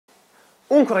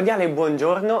Un cordiale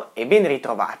buongiorno e ben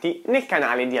ritrovati nel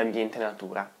canale di Ambiente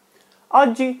Natura.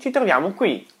 Oggi ci troviamo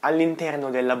qui all'interno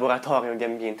del laboratorio di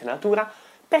Ambiente Natura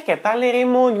perché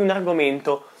parleremo di un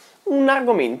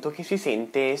argomento che si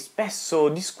sente spesso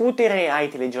discutere ai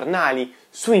telegiornali,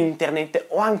 su internet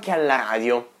o anche alla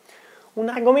radio. Un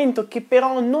argomento che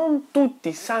però non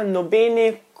tutti sanno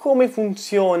bene come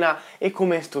funziona e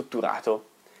come è strutturato.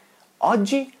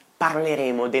 Oggi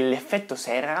parleremo dell'effetto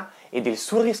serra e del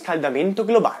surriscaldamento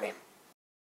globale.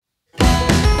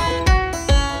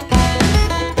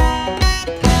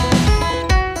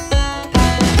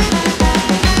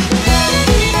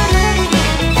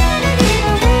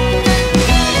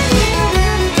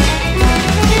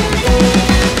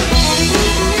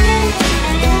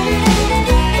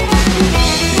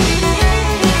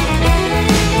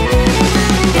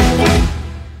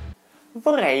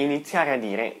 Vorrei iniziare a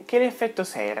dire che l'effetto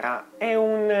serra è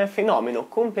un fenomeno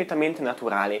completamente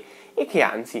naturale e che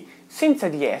anzi, senza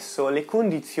di esso, le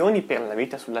condizioni per la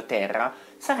vita sulla Terra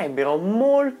sarebbero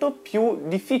molto più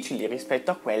difficili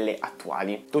rispetto a quelle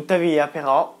attuali. Tuttavia,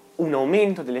 però, un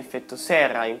aumento dell'effetto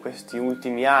serra in questi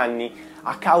ultimi anni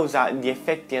a causa di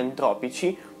effetti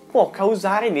antropici può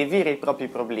causare dei veri e propri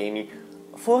problemi,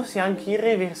 forse anche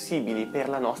irreversibili per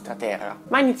la nostra Terra.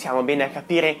 Ma iniziamo bene a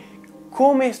capire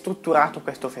come è strutturato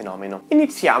questo fenomeno.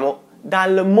 Iniziamo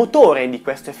dal motore di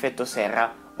questo effetto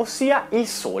serra, ossia il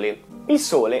Sole. Il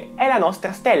Sole è la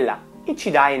nostra stella e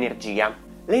ci dà energia.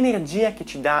 L'energia che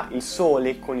ci dà il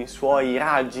Sole con i suoi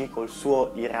raggi, col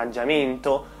suo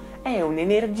irraggiamento, è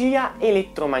un'energia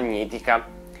elettromagnetica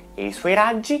e i suoi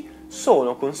raggi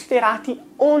sono considerati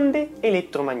onde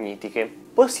elettromagnetiche.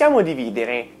 Possiamo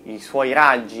dividere i suoi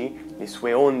raggi, le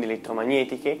sue onde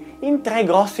elettromagnetiche, in tre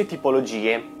grosse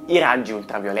tipologie: i raggi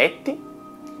ultravioletti,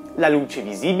 la luce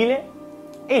visibile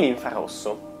e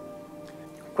l'infrarosso.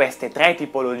 Queste tre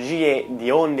tipologie di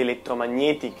onde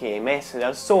elettromagnetiche emesse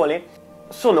dal Sole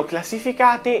sono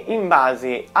classificate in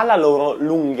base alla loro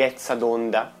lunghezza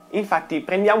d'onda. Infatti,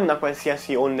 prendiamo una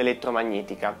qualsiasi onda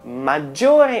elettromagnetica.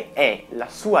 Maggiore è la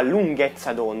sua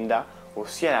lunghezza d'onda,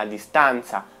 ossia la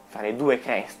distanza fra le due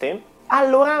creste,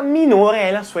 allora minore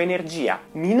è la sua energia.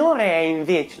 Minore è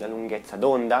invece la lunghezza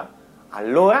d'onda,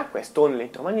 allora quest'onda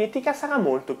elettromagnetica sarà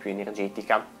molto più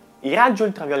energetica. I raggi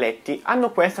ultravioletti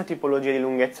hanno questa tipologia di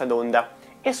lunghezza d'onda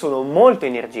e sono molto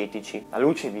energetici. La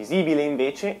luce visibile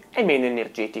invece è meno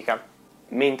energetica,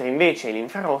 mentre invece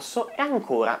l'infrarosso è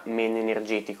ancora meno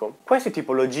energetico. Queste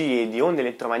tipologie di onde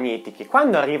elettromagnetiche,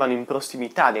 quando arrivano in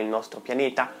prossimità del nostro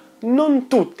pianeta, non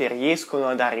tutte riescono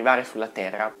ad arrivare sulla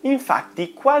Terra.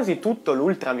 Infatti quasi tutto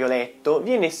l'ultravioletto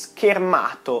viene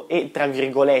schermato e, tra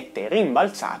virgolette,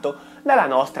 rimbalzato dalla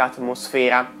nostra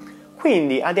atmosfera.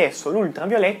 Quindi adesso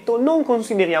l'ultravioletto non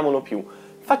consideriamolo più,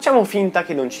 facciamo finta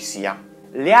che non ci sia.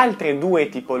 Le altre due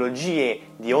tipologie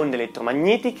di onde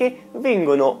elettromagnetiche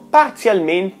vengono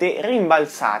parzialmente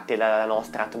rimbalzate dalla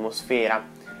nostra atmosfera,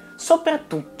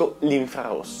 soprattutto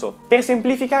l'infrarosso. Per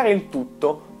semplificare il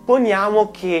tutto,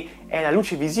 poniamo che è la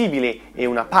luce visibile e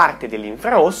una parte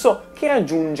dell'infrarosso che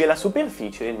raggiunge la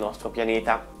superficie del nostro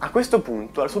pianeta. A questo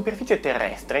punto la superficie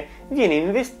terrestre viene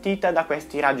investita da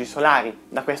questi raggi solari,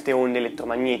 da queste onde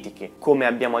elettromagnetiche. Come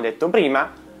abbiamo detto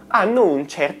prima, hanno un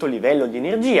certo livello di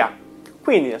energia,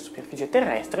 quindi la superficie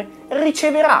terrestre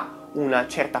riceverà una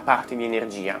certa parte di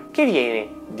energia che viene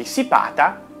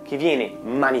dissipata, che viene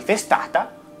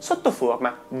manifestata sotto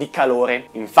forma di calore.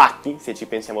 Infatti, se ci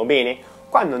pensiamo bene,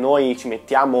 quando noi ci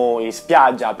mettiamo in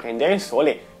spiaggia a prendere il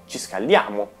sole ci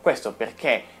scaldiamo, questo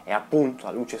perché è appunto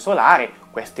la luce solare,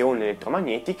 queste onde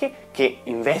elettromagnetiche che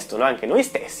investono anche noi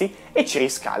stessi e ci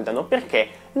riscaldano perché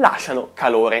lasciano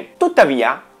calore.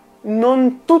 Tuttavia,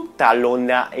 non tutta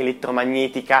l'onda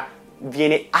elettromagnetica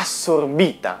viene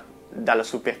assorbita dalla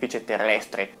superficie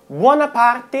terrestre, buona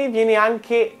parte viene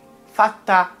anche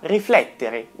fatta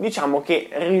riflettere, diciamo che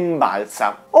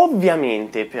rimbalza.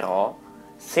 Ovviamente però,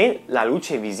 se la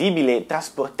luce visibile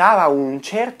trasportava un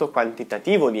certo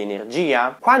quantitativo di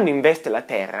energia, quando investe la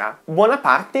Terra, buona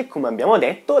parte, come abbiamo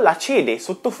detto, la cede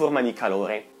sotto forma di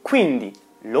calore. Quindi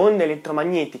l'onda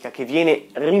elettromagnetica che viene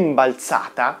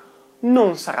rimbalzata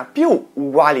non sarà più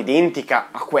uguale identica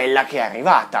a quella che è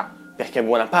arrivata, perché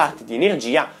buona parte di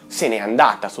energia se n'è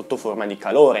andata sotto forma di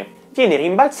calore. Viene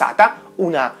rimbalzata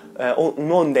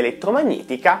un'onda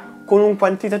elettromagnetica con un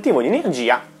quantitativo di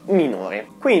energia minore.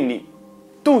 Quindi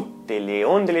tutte le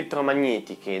onde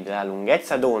elettromagnetiche della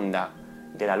lunghezza d'onda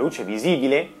della luce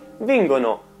visibile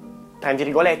vengono, tra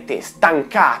virgolette,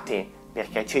 stancate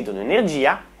perché cedono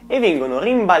energia e vengono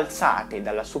rimbalzate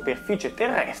dalla superficie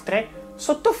terrestre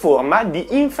sotto forma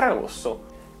di infrarosso.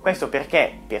 Questo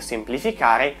perché, per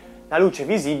semplificare, la luce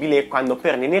visibile quando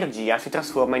perde energia si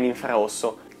trasforma in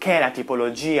infrarosso, che è la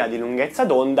tipologia di lunghezza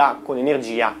d'onda con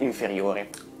energia inferiore.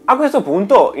 A questo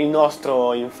punto il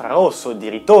nostro infrarosso di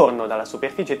ritorno dalla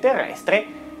superficie terrestre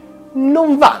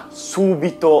non va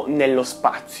subito nello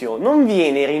spazio, non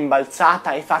viene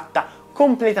rimbalzata e fatta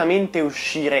completamente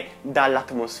uscire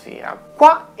dall'atmosfera.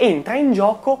 Qua entra in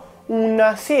gioco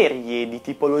una serie di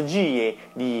tipologie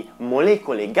di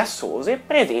molecole gassose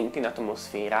presenti in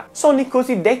atmosfera. Sono i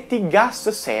cosiddetti gas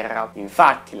serra.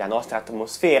 Infatti la nostra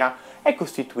atmosfera è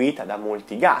costituita da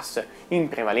molti gas, in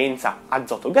prevalenza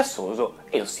azoto gassoso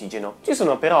e ossigeno. Ci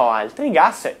sono però altri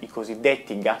gas, i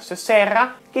cosiddetti gas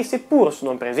serra, che seppur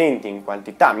sono presenti in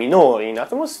quantità minori in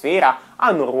atmosfera,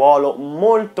 hanno un ruolo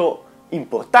molto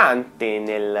importante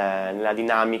nella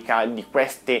dinamica di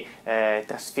questi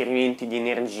trasferimenti di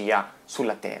energia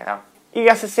sulla Terra. I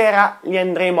gas serra li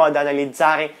andremo ad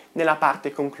analizzare nella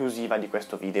parte conclusiva di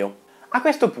questo video. A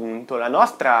questo punto la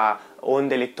nostra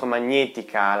onda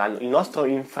elettromagnetica, il nostro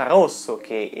infrarosso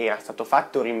che era stato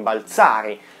fatto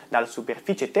rimbalzare dalla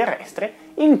superficie terrestre,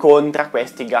 incontra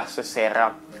questi gas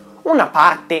serra. Una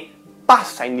parte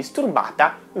passa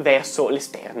indisturbata verso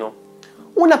l'esterno.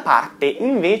 Una parte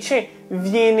invece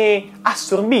viene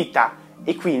assorbita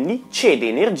e quindi cede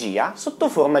energia sotto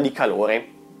forma di calore,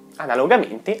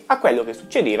 analogamente a quello che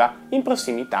succedeva in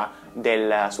prossimità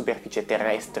della superficie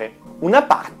terrestre. Una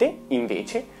parte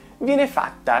invece viene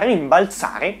fatta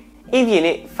rimbalzare e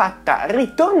viene fatta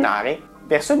ritornare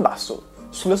verso il basso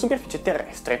sulla superficie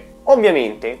terrestre.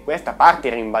 Ovviamente questa parte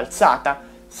rimbalzata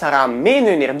sarà meno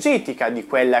energetica di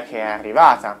quella che è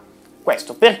arrivata.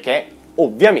 Questo perché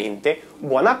ovviamente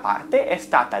buona parte è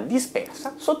stata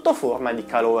dispersa sotto forma di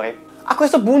calore. A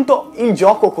questo punto il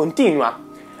gioco continua.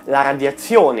 La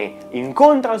radiazione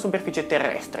incontra la superficie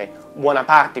terrestre, buona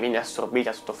parte viene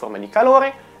assorbita sotto forma di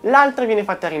calore, l'altra viene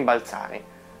fatta rimbalzare.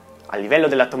 A livello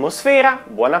dell'atmosfera,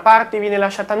 buona parte viene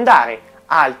lasciata andare,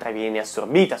 altra viene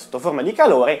assorbita sotto forma di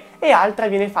calore e altra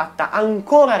viene fatta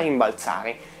ancora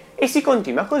rimbalzare. E si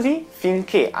continua così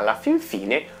finché alla fin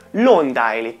fine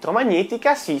l'onda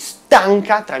elettromagnetica si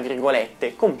stanca, tra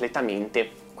virgolette, completamente.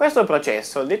 Questo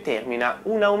processo determina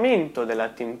un aumento della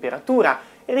temperatura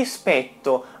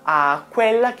rispetto a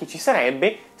quella che ci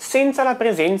sarebbe senza la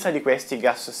presenza di questi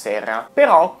gas serra.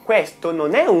 Però questo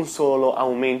non è un solo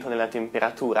aumento della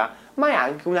temperatura, ma è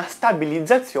anche una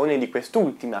stabilizzazione di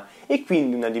quest'ultima e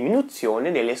quindi una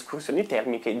diminuzione delle escursioni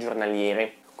termiche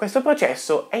giornaliere. Questo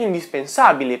processo è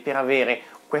indispensabile per avere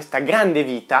questa grande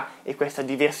vita e questa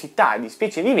diversità di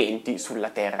specie viventi sulla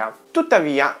Terra.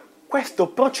 Tuttavia, questo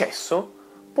processo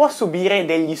può subire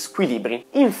degli squilibri.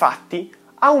 Infatti,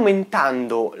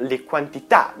 aumentando le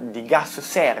quantità di gas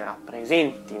serra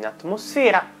presenti in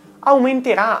atmosfera,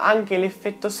 aumenterà anche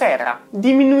l'effetto serra,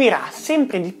 diminuirà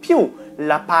sempre di più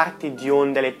la parte di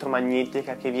onda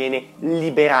elettromagnetica che viene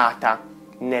liberata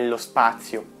nello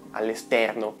spazio,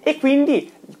 all'esterno, e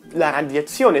quindi la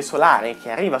radiazione solare che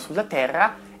arriva sulla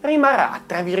Terra rimarrà,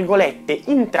 tra virgolette,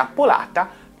 intrappolata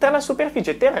tra la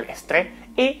superficie terrestre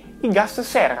e i gas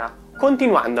serra,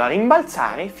 continuando a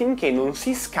rimbalzare finché non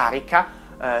si scarica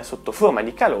sotto forma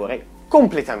di calore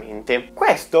completamente.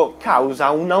 Questo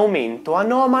causa un aumento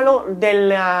anomalo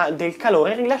del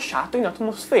calore rilasciato in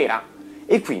atmosfera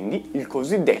e quindi il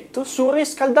cosiddetto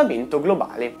surriscaldamento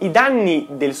globale. I danni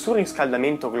del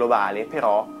surriscaldamento globale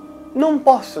però non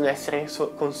possono essere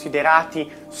considerati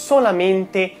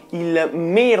solamente il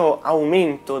mero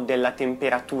aumento della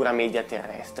temperatura media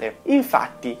terrestre.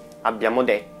 Infatti abbiamo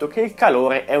detto che il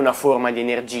calore è una forma di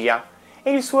energia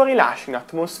e il suo rilascio in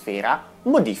atmosfera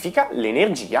modifica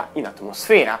l'energia in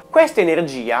atmosfera. Questa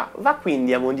energia va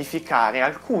quindi a modificare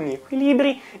alcuni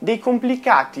equilibri dei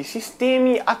complicati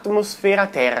sistemi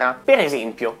atmosfera-terra. Per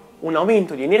esempio, un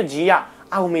aumento di energia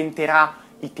aumenterà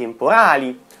i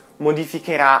temporali,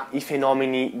 modificherà i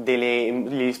fenomeni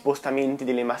degli spostamenti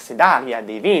delle masse d'aria,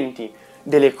 dei venti,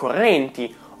 delle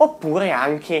correnti, oppure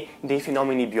anche dei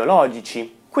fenomeni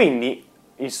biologici. Quindi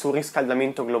il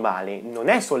surriscaldamento globale non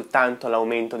è soltanto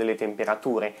l'aumento delle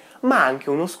temperature, ma anche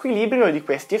uno squilibrio di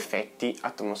questi effetti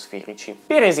atmosferici.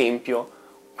 Per esempio,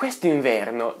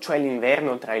 quest'inverno, cioè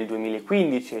l'inverno tra il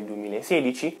 2015 e il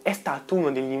 2016, è stato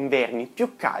uno degli inverni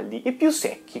più caldi e più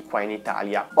secchi qua in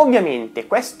Italia. Ovviamente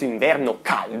questo inverno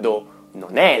caldo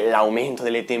non è l'aumento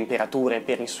delle temperature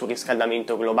per il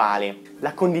surriscaldamento globale.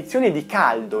 La condizione di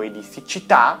caldo e di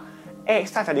siccità è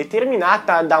stata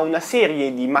determinata da una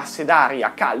serie di masse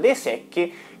d'aria calde e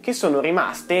secche che sono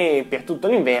rimaste per tutto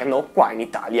l'inverno qua in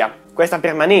Italia. Questa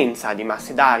permanenza di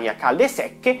masse d'aria calde e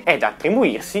secche è da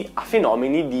attribuirsi a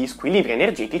fenomeni di squilibri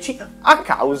energetici a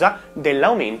causa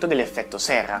dell'aumento dell'effetto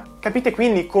serra. Capite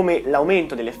quindi come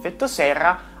l'aumento dell'effetto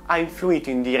serra ha influito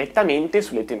indirettamente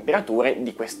sulle temperature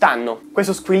di quest'anno.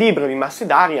 Questo squilibrio di masse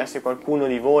d'aria, se qualcuno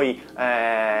di voi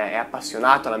è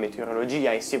appassionato alla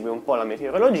meteorologia e segue un po' la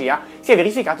meteorologia, si è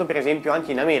verificato per esempio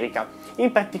anche in America,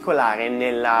 in particolare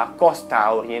nella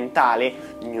costa orientale,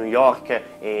 New York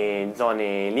e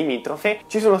zone limitrofe.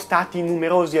 Ci sono stati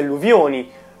numerosi alluvioni,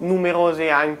 numerose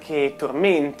anche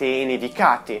tormente e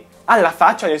nevicate, alla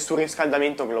faccia del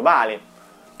surriscaldamento globale.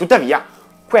 Tuttavia,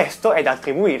 questo è da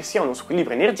attribuirsi a uno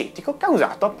squilibrio energetico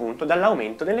causato appunto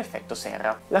dall'aumento dell'effetto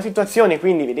serra. La situazione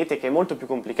quindi vedete che è molto più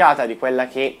complicata di quella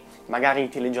che magari i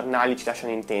telegiornali ci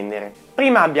lasciano intendere.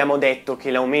 Prima abbiamo detto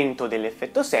che l'aumento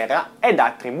dell'effetto serra è da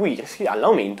attribuirsi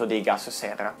all'aumento dei gas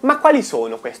serra. Ma quali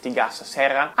sono questi gas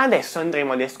serra? Adesso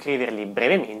andremo a descriverli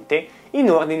brevemente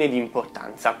in ordine di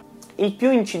importanza. Il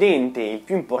più incidente, il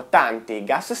più importante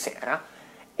gas serra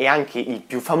e anche il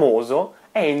più famoso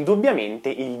è indubbiamente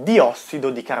il diossido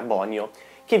di carbonio,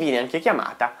 che viene anche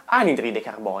chiamata anidride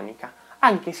carbonica,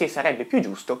 anche se sarebbe più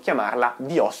giusto chiamarla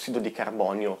diossido di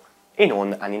carbonio e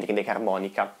non anidride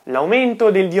carbonica.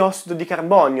 L'aumento del diossido di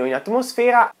carbonio in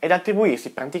atmosfera è da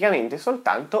attribuirsi praticamente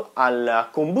soltanto alla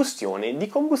combustione di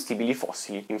combustibili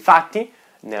fossili. Infatti,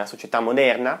 nella società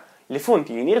moderna, le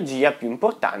fonti di energia più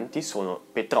importanti sono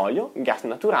petrolio, gas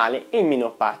naturale e in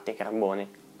minor parte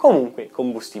carbone. Comunque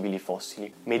combustibili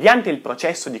fossili. Mediante il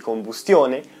processo di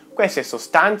combustione, queste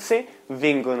sostanze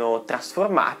vengono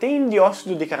trasformate in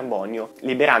diossido di carbonio,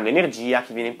 liberando energia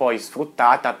che viene poi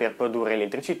sfruttata per produrre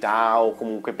elettricità o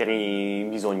comunque per i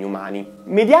bisogni umani.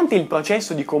 Mediante il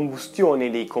processo di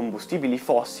combustione dei combustibili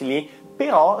fossili,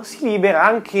 però, si libera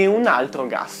anche un altro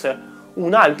gas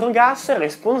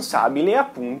responsabile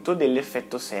appunto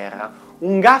dell'effetto serra,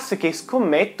 un gas che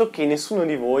scommetto che nessuno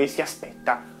di voi si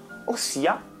aspetta,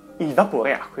 ossia il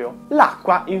vapore acqueo.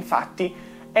 L'acqua, infatti,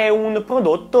 è un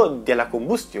prodotto della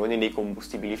combustione dei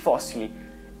combustibili fossili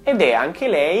ed è anche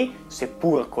lei,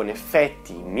 seppur con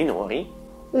effetti minori,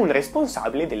 un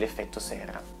responsabile dell'effetto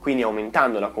serra. Quindi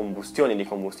aumentando la combustione dei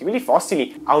combustibili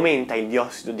fossili aumenta il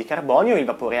diossido di carbonio e il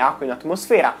vapore acqueo in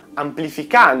atmosfera,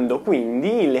 amplificando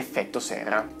quindi l'effetto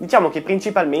serra. Diciamo che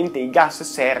principalmente i gas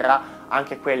serra,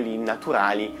 anche quelli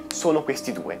naturali, sono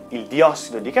questi due, il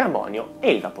diossido di carbonio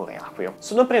e il vapore acqueo.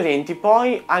 Sono presenti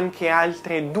poi anche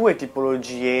altre due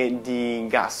tipologie di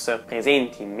gas,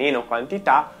 presenti in meno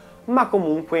quantità, ma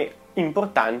comunque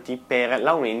importanti per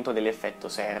l'aumento dell'effetto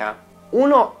serra.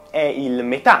 Uno è il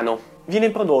metano.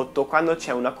 Viene prodotto quando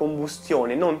c'è una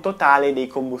combustione non totale dei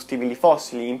combustibili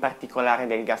fossili, in particolare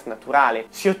del gas naturale.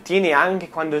 Si ottiene anche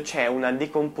quando c'è una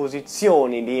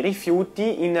decomposizione dei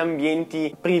rifiuti in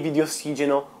ambienti privi di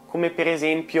ossigeno, come per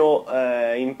esempio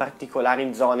in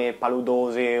particolari zone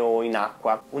paludose o in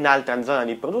acqua. Un'altra zona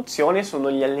di produzione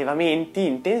sono gli allevamenti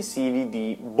intensivi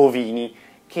di bovini,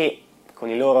 che con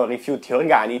i loro rifiuti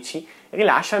organici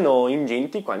rilasciano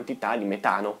ingenti quantità di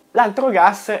metano. L'altro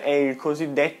gas è il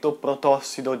cosiddetto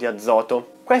protossido di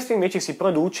azoto. Questo invece si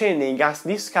produce nei gas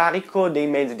di scarico dei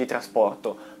mezzi di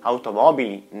trasporto,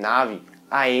 automobili, navi,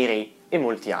 aerei e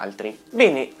molti altri.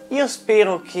 Bene, io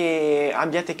spero che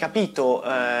abbiate capito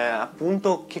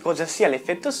appunto che cosa sia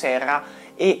l'effetto serra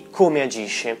e come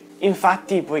agisce.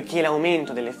 Infatti, poiché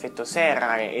l'aumento dell'effetto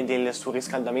serra e del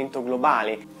surriscaldamento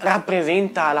globale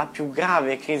rappresenta la più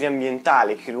grave crisi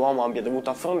ambientale che l'uomo abbia dovuto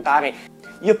affrontare,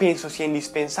 io penso sia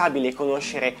indispensabile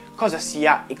conoscere cosa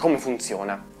sia e come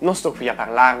funziona. Non sto qui a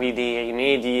parlarvi dei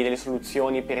rimedi e delle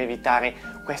soluzioni per evitare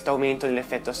questo aumento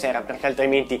dell'effetto serra, perché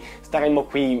altrimenti staremmo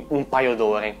qui un paio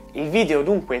d'ore. Il video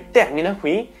dunque termina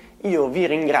qui, io vi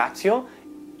ringrazio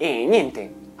e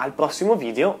niente, al prossimo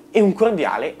video e un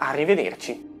cordiale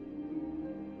arrivederci.